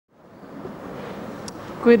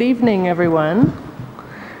Good evening, everyone.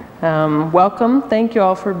 Welcome. Thank you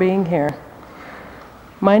all for being here.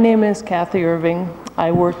 My name is Kathy Irving.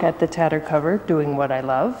 I work at the Tatter Cover doing what I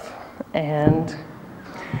love, and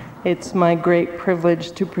it's my great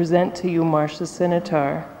privilege to present to you Marcia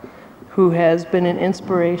Sinitar, who has been an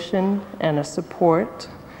inspiration and a support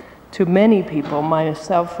to many people,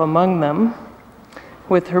 myself among them,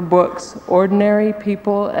 with her books Ordinary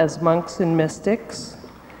People as Monks and Mystics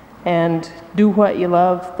and Do What You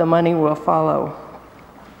Love, The Money Will Follow.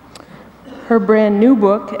 Her brand new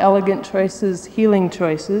book, Elegant Choices, Healing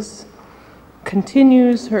Choices,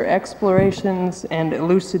 continues her explorations and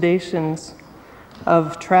elucidations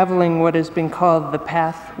of traveling what has been called the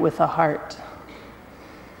path with a heart.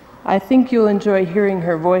 I think you'll enjoy hearing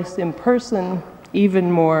her voice in person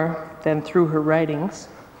even more than through her writings,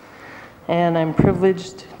 and I'm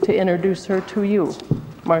privileged to introduce her to you,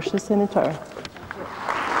 Marcia Sinitar.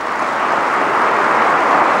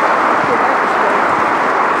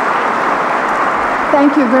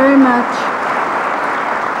 Thank you very much.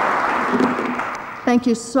 Thank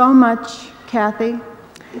you so much, Kathy.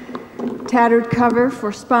 Tattered Cover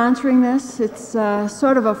for sponsoring this. It's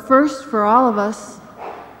sort of a first for all of us.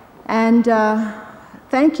 And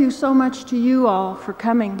thank you so much to you all for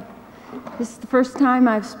coming. This is the first time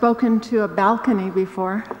I've spoken to a balcony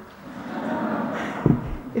before.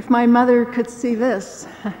 If my mother could see this.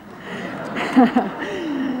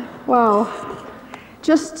 Wow.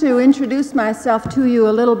 Just to introduce myself to you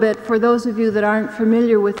a little bit, for those of you that aren't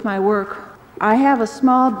familiar with my work, I have a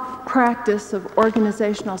small practice of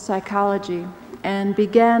organizational psychology and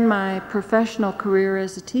began my professional career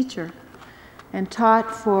as a teacher and taught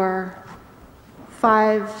for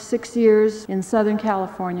 5-6 years in Southern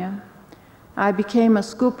California. I became a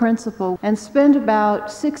school principal and spent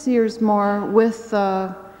about 6 years more with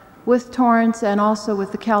Torrance and also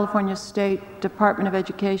with the California State Department of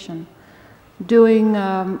Education, doing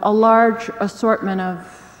a large assortment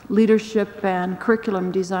of leadership and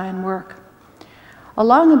curriculum design work.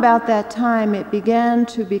 Along about that time, it began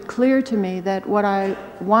to be clear to me that what I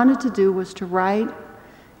wanted to do was to write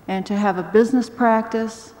and to have a business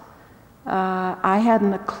practice. I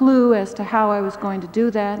hadn't a clue as to how I was going to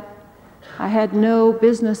do that. I had no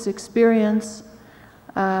business experience,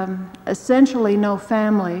 essentially no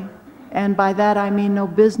family, and by that I mean no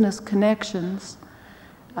business connections.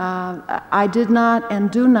 I did not and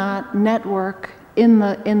do not network in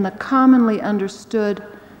the commonly understood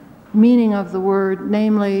meaning of the word,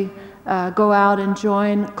 namely go out and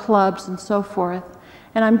join clubs and so forth.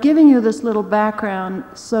 And I'm giving you this little background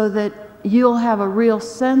so that you'll have a real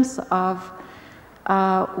sense of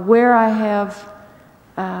where I have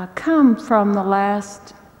come from the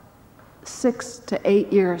last 6 to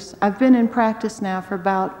 8 years. I've been in practice now for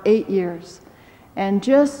about 8 years. And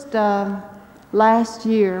just last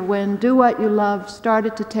year, when Do What You Love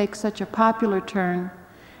started to take such a popular turn,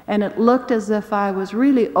 and it looked as if I was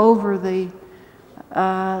really over the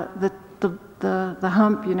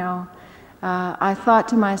hump, you know, I thought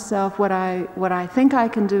to myself, what I think I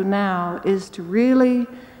can do now is to really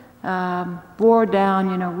bore down,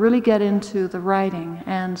 you know, really get into the writing.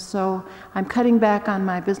 And so I'm cutting back on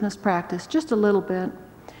my business practice just a little bit.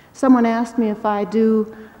 Someone asked me if I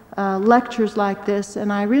do lectures like this,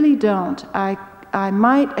 and I really don't. I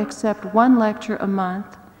might accept one lecture a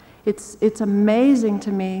month. It's amazing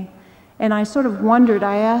to me, and I sort of wondered,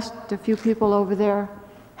 I asked a few people over there,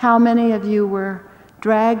 how many of you were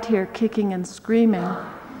dragged here kicking and screaming?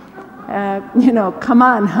 You know, come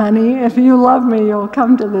on, honey, if you love me, you'll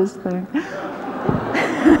come to this thing.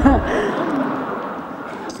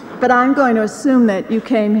 But I'm going to assume that you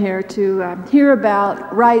came here to hear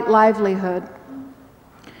about right livelihood.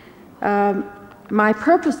 My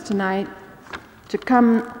purpose tonight, to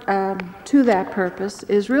come to that purpose,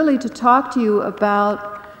 is really to talk to you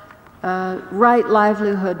about right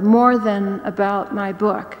livelihood more than about my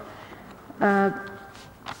book.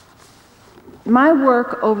 My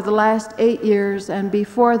work over the last 8 years and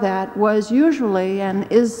before that was usually, and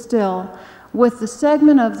is still, with the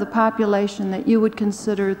segment of the population that you would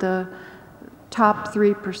consider the top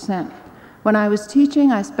 3%. When I was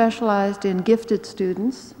teaching, I specialized in gifted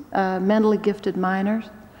students, mentally gifted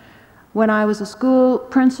minors. When I was a school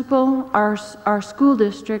principal, our school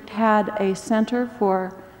district had a center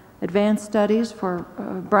for advanced studies for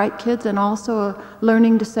bright kids and also a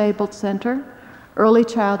learning disabled center, early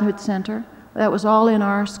childhood center. That was all in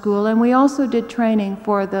our school. And we also did training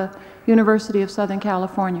for the University of Southern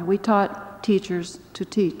California. We taught teachers to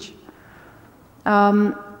teach.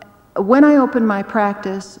 When I opened my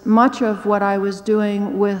practice, much of what I was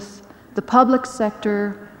doing with the public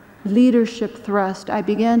sector leadership thrust I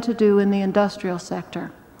began to do in the industrial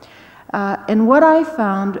sector. And what I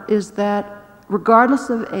found is that regardless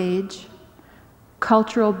of age,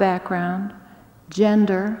 cultural background,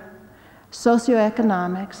 gender,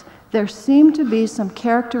 socioeconomics, there seem to be some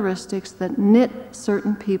characteristics that knit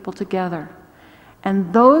certain people together.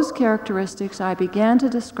 And those characteristics I began to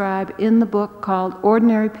describe in the book called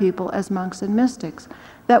Ordinary People as Monks and Mystics,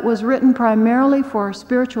 that was written primarily for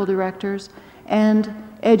spiritual directors and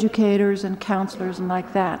educators and counselors and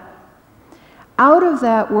like that. Out of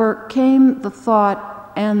that work came the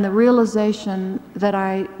thought and the realization that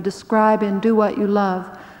I describe in Do What You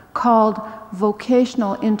Love, called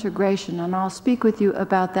vocational integration, and I'll speak with you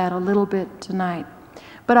about that a little bit tonight.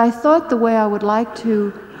 But I thought the way I would like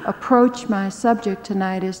to approach my subject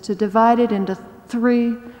tonight is to divide it into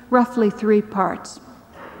roughly three parts.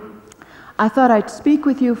 I thought I'd speak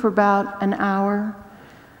with you for about an hour,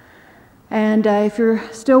 and if you're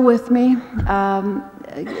still with me,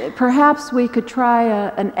 perhaps we could try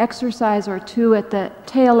an exercise or two at the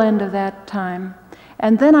tail end of that time.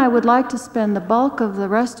 And then I would like to spend the bulk of the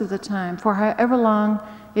rest of the time, for however long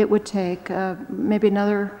it would take, maybe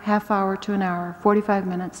another half hour to an hour, 45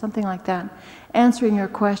 minutes, something like that, answering your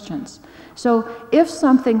questions. So if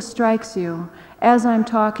something strikes you as I'm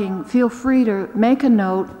talking, feel free to make a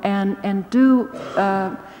note and do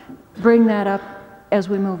bring that up as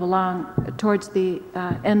we move along towards the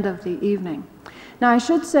end of the evening. Now, I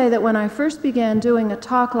should say that when I first began doing a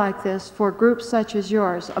talk like this for groups such as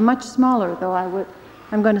yours, a much smaller, though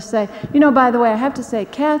I'm going to say, you know, by the way, I have to say,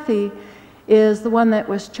 Kathy is the one that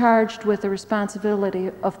was charged with the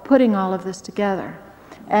responsibility of putting all of this together.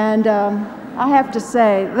 And I have to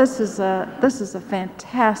say, this is a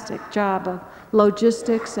fantastic job of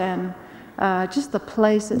logistics and just the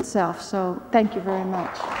place itself. So thank you very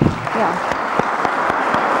much. Yeah.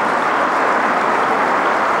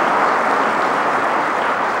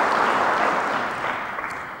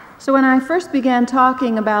 So when I first began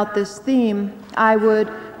talking about this theme, I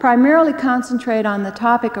would primarily concentrate on the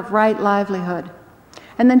topic of right livelihood.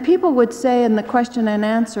 And then people would say in the question and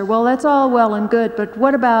answer, well, that's all well and good, but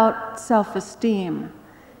what about self-esteem?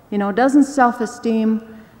 You know, doesn't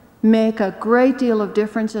self-esteem make a great deal of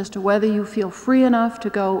difference as to whether you feel free enough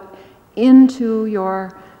to go into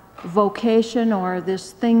your vocation or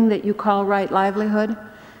this thing that you call right livelihood?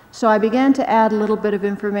 So I began to add a little bit of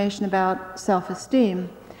information about self-esteem.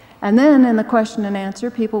 And then in the question and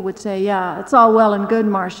answer, people would say, yeah, it's all well and good,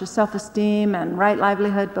 Marcia, self-esteem and right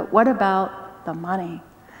livelihood, but what about the money?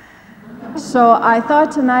 So I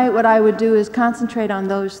thought tonight what I would do is concentrate on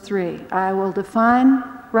those three. I will define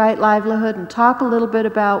right livelihood and talk a little bit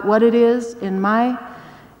about what it is in my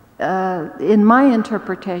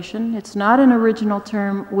interpretation. It's not an original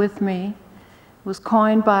term with me. It was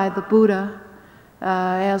coined by the Buddha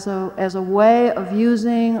as a way of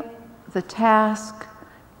using the task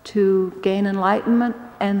to gain enlightenment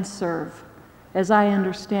and serve, as I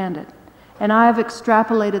understand it. And I've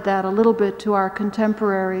extrapolated that a little bit to our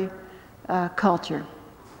contemporary culture.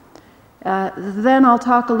 Then I'll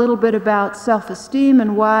talk a little bit about self-esteem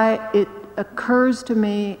and why it occurs to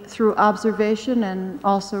me through observation and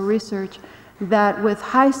also research that with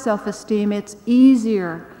high self-esteem it's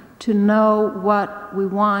easier to know what we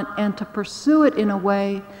want and to pursue it in a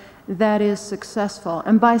way that is successful.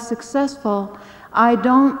 And by successful, I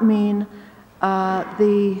don't mean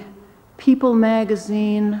the People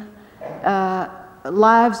magazine,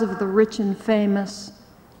 lives of the rich and famous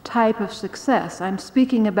type of success. I'm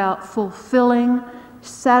speaking about fulfilling,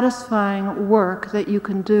 satisfying work that you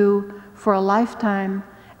can do for a lifetime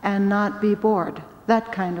and not be bored,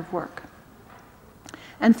 that kind of work.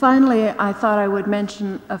 And finally, I thought I would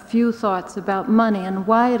mention a few thoughts about money and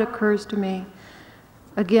why it occurs to me,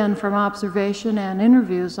 again from observation and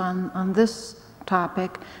interviews on this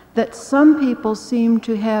topic, that some people seem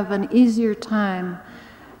to have an easier time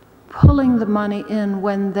pulling the money in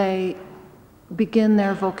when they begin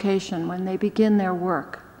their vocation, when they begin their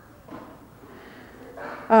work.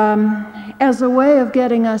 As a way of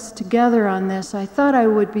getting us together on this, I thought I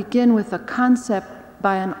would begin with a concept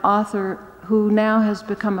by an author who now has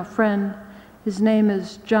become a friend. His name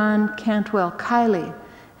is John Cantwell Kiley,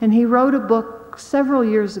 and he wrote a book several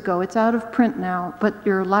years ago. It's out of print now, but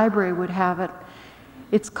your library would have it.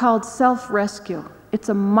 It's called Self-Rescue. It's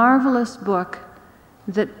a marvelous book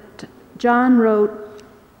that John wrote,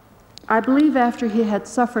 I believe after he had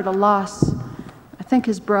suffered a loss, I think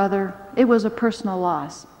his brother, it was a personal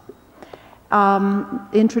loss.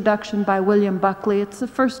 Introduction by William Buckley. It's a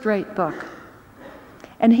first-rate book.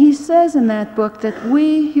 And he says in that book that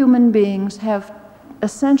we human beings have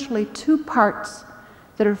essentially two parts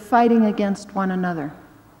that are fighting against one another.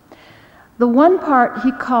 The one part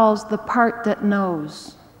he calls the part that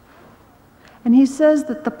knows. And he says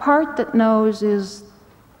that the part that knows is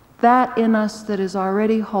that in us that is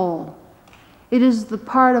already whole. It is the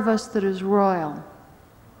part of us that is royal,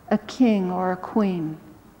 a king or a queen.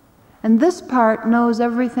 And this part knows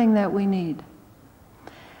everything that we need.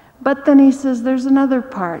 But then he says there's another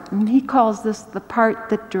part, and he calls this the part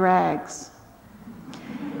that drags.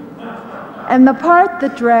 And the part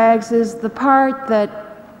that drags is the part that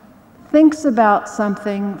thinks about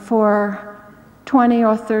something for 20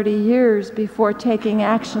 or 30 years before taking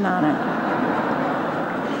action on it.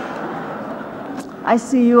 I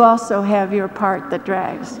see you also have your part that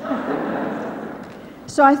drags.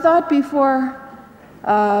 So I thought before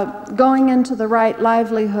going into the right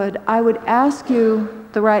livelihood, I would ask you,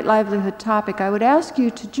 the right livelihood topic, I would ask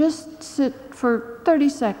you to just sit for 30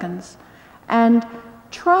 seconds and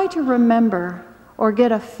try to remember or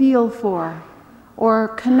get a feel for or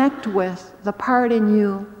connect with the part in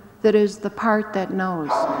you that is the part that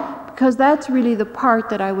knows. Because that's really the part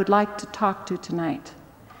that I would like to talk to tonight.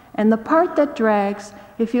 And the part that drags,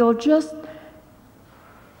 if you'll just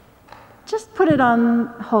put it on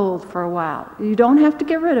hold for a while. You don't have to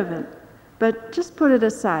get rid of it, but just put it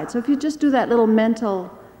aside. So if you just do that little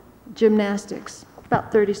mental gymnastics,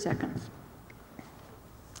 about 30 seconds.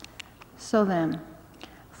 So then,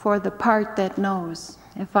 for the part that knows,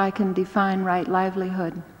 if I can define right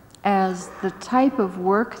livelihood as the type of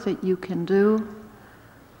work that you can do,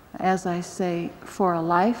 as I say, for a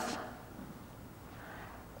life,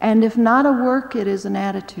 and if not a work, it is an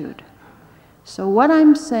attitude. So what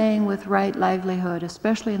I'm saying with right livelihood,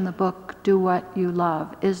 especially in the book, Do What You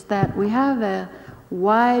Love, is that we have a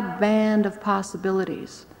wide band of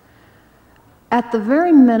possibilities. At the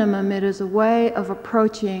very minimum, it is a way of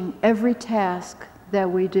approaching every task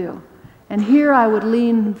that we do. And here I would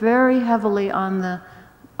lean very heavily on the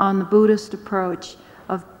Buddhist approach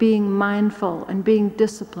of being mindful and being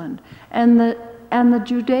disciplined, and the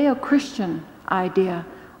Judeo-Christian idea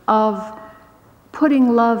of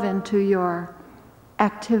putting love into your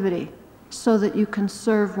activity so that you can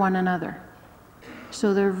serve one another.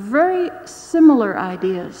 So they're very similar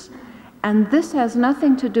ideas. And this has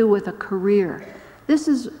nothing to do with a career. This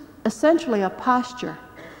is essentially a posture.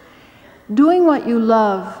 Doing what you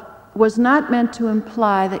love was not meant to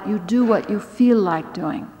imply that you do what you feel like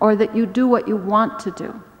doing or that you do what you want to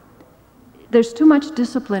do. There's too much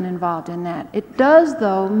discipline involved in that. It does,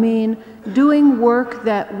 though, mean doing work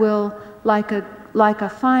that will, like a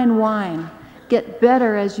fine wine, get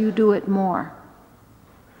better as you do it more.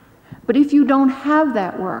 But if you don't have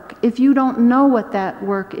that work, if you don't know what that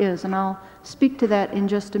work is, and I'll speak to that in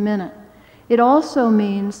just a minute, it also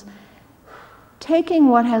means taking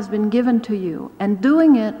what has been given to you and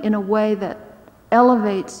doing it in a way that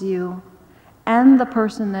elevates you and the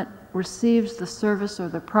person that receives the service or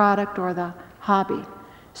the product or the hobby.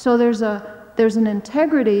 So there's an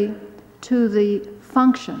integrity to the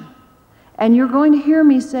function. And you're going to hear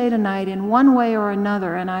me say tonight in one way or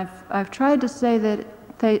another, and I've tried to say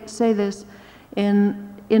this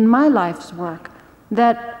in my life's work,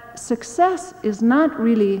 that success is not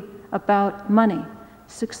really about money.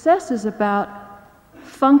 Success is about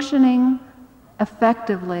functioning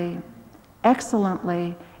effectively,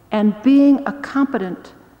 excellently, and being a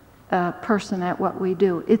competent person at what we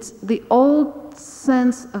do. It's the old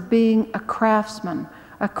sense of being a craftsman,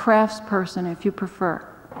 a craftsperson if you prefer.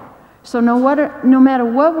 So no matter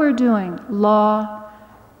what we're doing, law,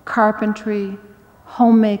 carpentry,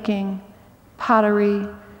 homemaking, pottery,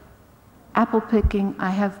 apple picking, I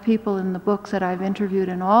have people in the books that I've interviewed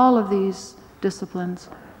in all of these disciplines.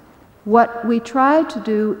 What we try to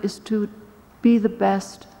do is to be the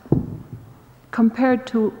best compared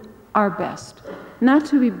to our best. Not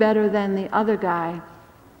to be better than the other guy,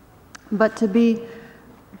 but to be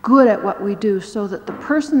good at what we do so that the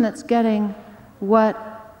person that's getting what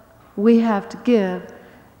we have to give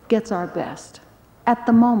gets our best at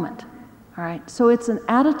the moment. All right? So it's an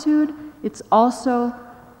attitude, it's also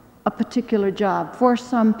a particular job for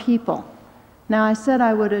some people. Now, I said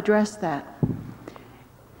I would address that.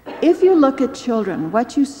 If you look at children,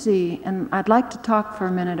 what you see, and I'd like to talk for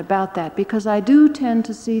a minute about that because I do tend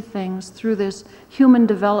to see things through this human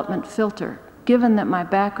development filter, given that my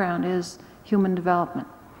background is human development.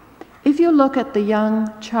 If you look at the young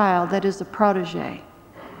child that is a protege,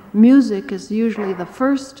 music is usually the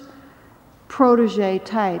first protege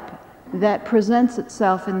type that presents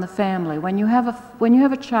itself in the family. When you have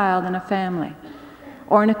a child in a family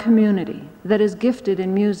or in a community that is gifted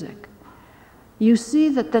in music, you see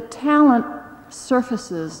that the talent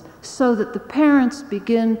surfaces so that the parents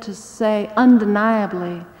begin to say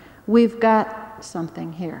undeniably, we've got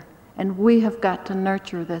something here. and we have got to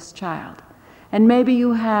nurture this child. And maybe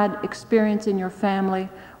you had experience in your family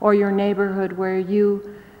or your neighborhood where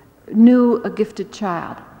you knew a gifted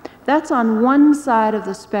child. That's on one side of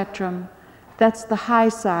the spectrum. That's the high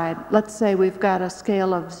side. Let's say we've got a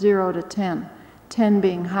scale of 0 to 10, 10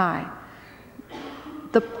 being high.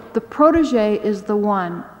 The protege is the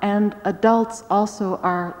one, and adults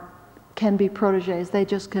also can be proteges. They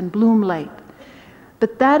just can bloom late.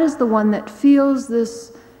 But that is the one that feels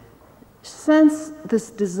this sense, this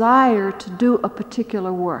desire to do a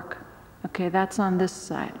particular work. Okay, that's on this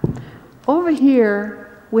side. Over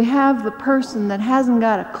here, we have the person that hasn't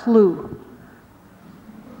got a clue.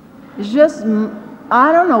 It's just,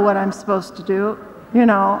 I don't know what I'm supposed to do. You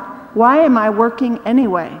know, why am I working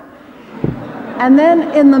anyway? And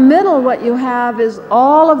then in the middle, what you have is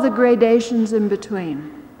all of the gradations in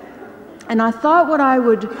between. And I thought what I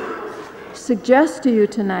would suggest to you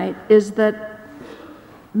tonight is that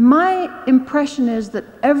my impression is that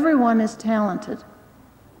everyone is talented.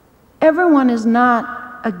 Everyone is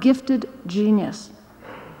not a gifted genius,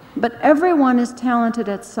 but everyone is talented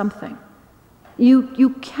at something.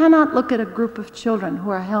 You cannot look at a group of children who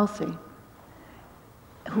are healthy,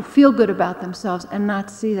 who feel good about themselves, and not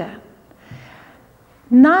see that.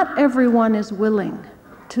 Not everyone is willing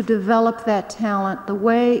to develop that talent the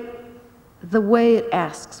way it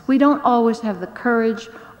asks. We don't always have the courage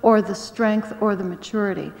or the strength or the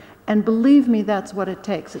maturity. And believe me, that's what it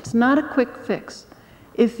takes. It's not a quick fix.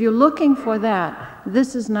 If you're looking for that,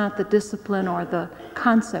 this is not the discipline or the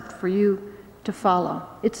concept for you to follow.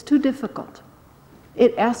 It's too difficult.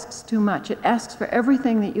 It asks too much. It asks for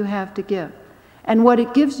everything that you have to give. And what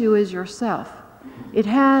it gives you is yourself. It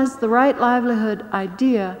has the right livelihood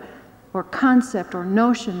idea or concept or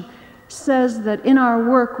notion says that in our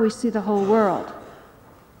work we see the whole world.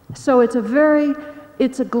 So it's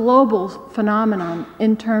a global phenomenon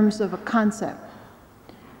in terms of a concept.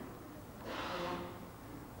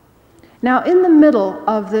 Now in the middle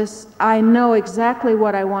of this, I know exactly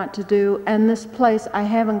what I want to do, and this place I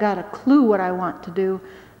haven't got a clue what I want to do.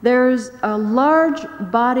 There's a large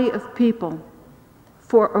body of people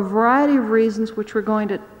for a variety of reasons, which we're going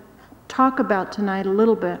to talk about tonight a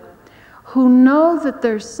little bit, who know that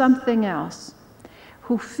there's something else,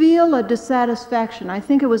 who feel a dissatisfaction. I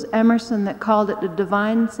think it was Emerson that called it a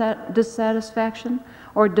divine dissatisfaction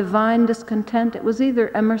or divine discontent. It was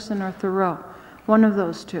either Emerson or Thoreau, one of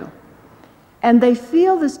those two. And they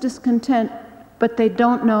feel this discontent, but they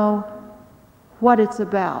don't know what it's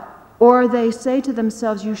about. Or they say to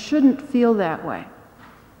themselves, you shouldn't feel that way.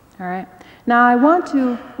 All right? Now I want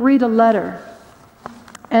to read a letter,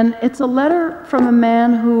 and it's a letter from a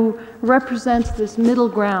man who represents this middle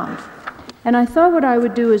ground. And I thought what I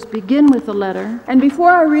would do is begin with the letter. And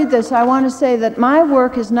before I read this, I want to say that my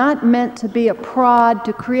work is not meant to be a prod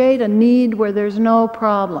to create a need where there's no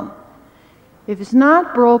problem. If it's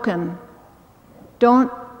not broken,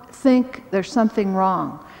 don't think there's something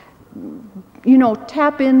wrong. You know,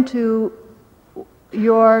 tap into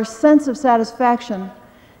your sense of satisfaction,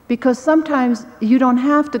 because sometimes you don't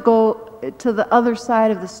have to go to the other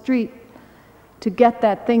side of the street to get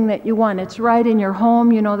that thing that you want. It's right in your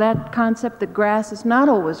home. You know that concept that grass is not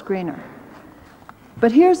always greener.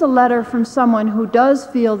 But here's a letter from someone who does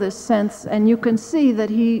feel this sense, and you can see that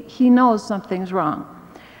he knows something's wrong.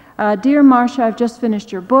 Dear Marcia, I've just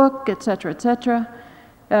finished your book, etc., etc.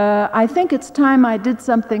 I think it's time I did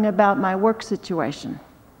something about my work situation.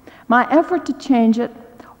 My effort to change it,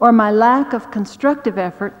 or my lack of constructive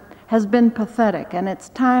effort, has been pathetic, and it's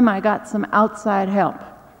time I got some outside help.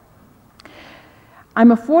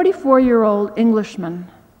 I'm a 44-year-old Englishman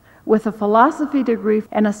with a philosophy degree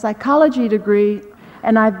and a psychology degree,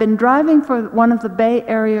 and I've been driving for one of the Bay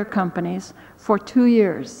Area companies for 2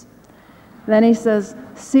 years. Then he says,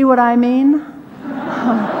 see what I mean?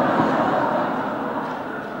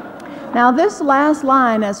 Now this last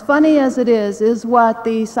line, as funny as it is what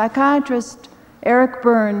the psychiatrist Eric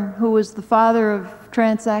Byrne, who was the father of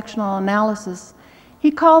transactional analysis, he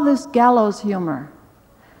called this gallows humor.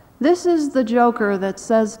 This is the joker that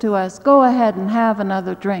says to us, go ahead and have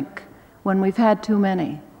another drink when we've had too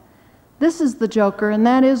many. This is the joker, and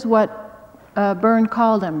that is what Byrne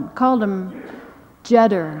called him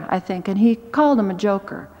jedder, I think, and he called him a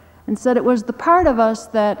joker and said it was the part of us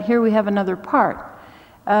that, here we have another part,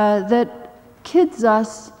 that kids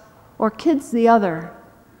us or kids the other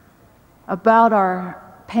about our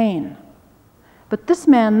pain. But this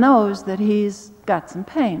man knows that he's got some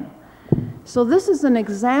pain. So this is an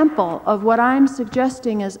example of what I'm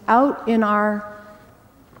suggesting is out in our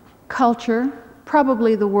culture,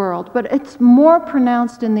 probably the world, but it's more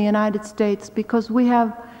pronounced in the United States because we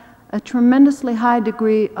have a tremendously high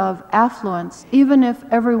degree of affluence. Even if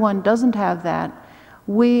everyone doesn't have that,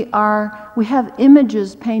 we have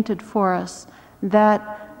images painted for us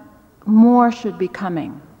that more should be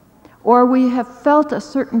coming. Or we have felt a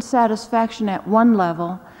certain satisfaction at one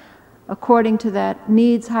level according to that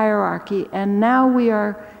needs hierarchy, and now we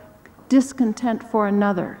are discontent for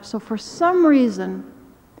another. So for some reason,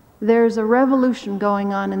 there's a revolution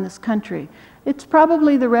going on in this country. It's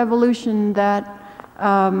probably the revolution that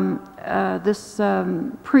this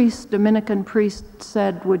Dominican priest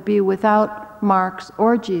said would be without Marx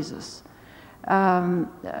or Jesus.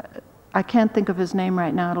 I can't think of his name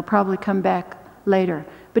right now. It'll probably come back later.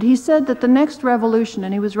 But he said that the next revolution,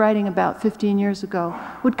 and he was writing about 15 years ago,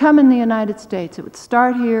 would come in the United States. It would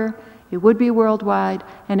start here, it would be worldwide,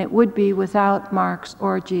 and it would be without Marx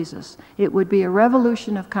or Jesus. It would be a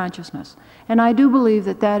revolution of consciousness. And I do believe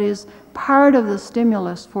that that is part of the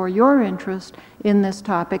stimulus for your interest in this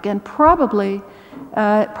topic, and probably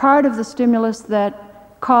part of the stimulus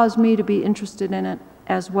that caused me to be interested in it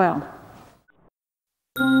as well.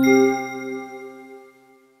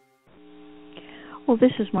 Well,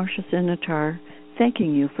 this is Marcia Sinatar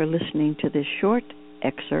thanking you for listening to this short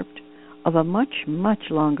excerpt of a much, much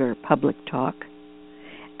longer public talk,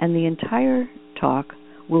 and the entire talk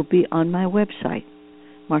will be on my website,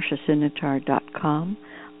 marciasinatar.com,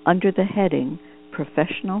 under the heading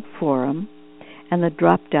Professional Forum, and the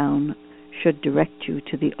drop-down should direct you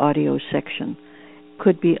to the audio section.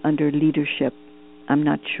 Could be under Leadership, I'm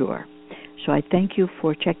not sure. So I thank you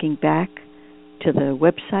for checking back to the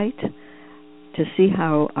website to see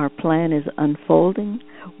how our plan is unfolding.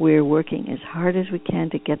 We're working as hard as we can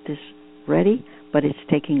to get this ready, but it's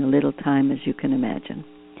taking a little time, as you can imagine.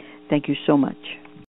 Thank you so much.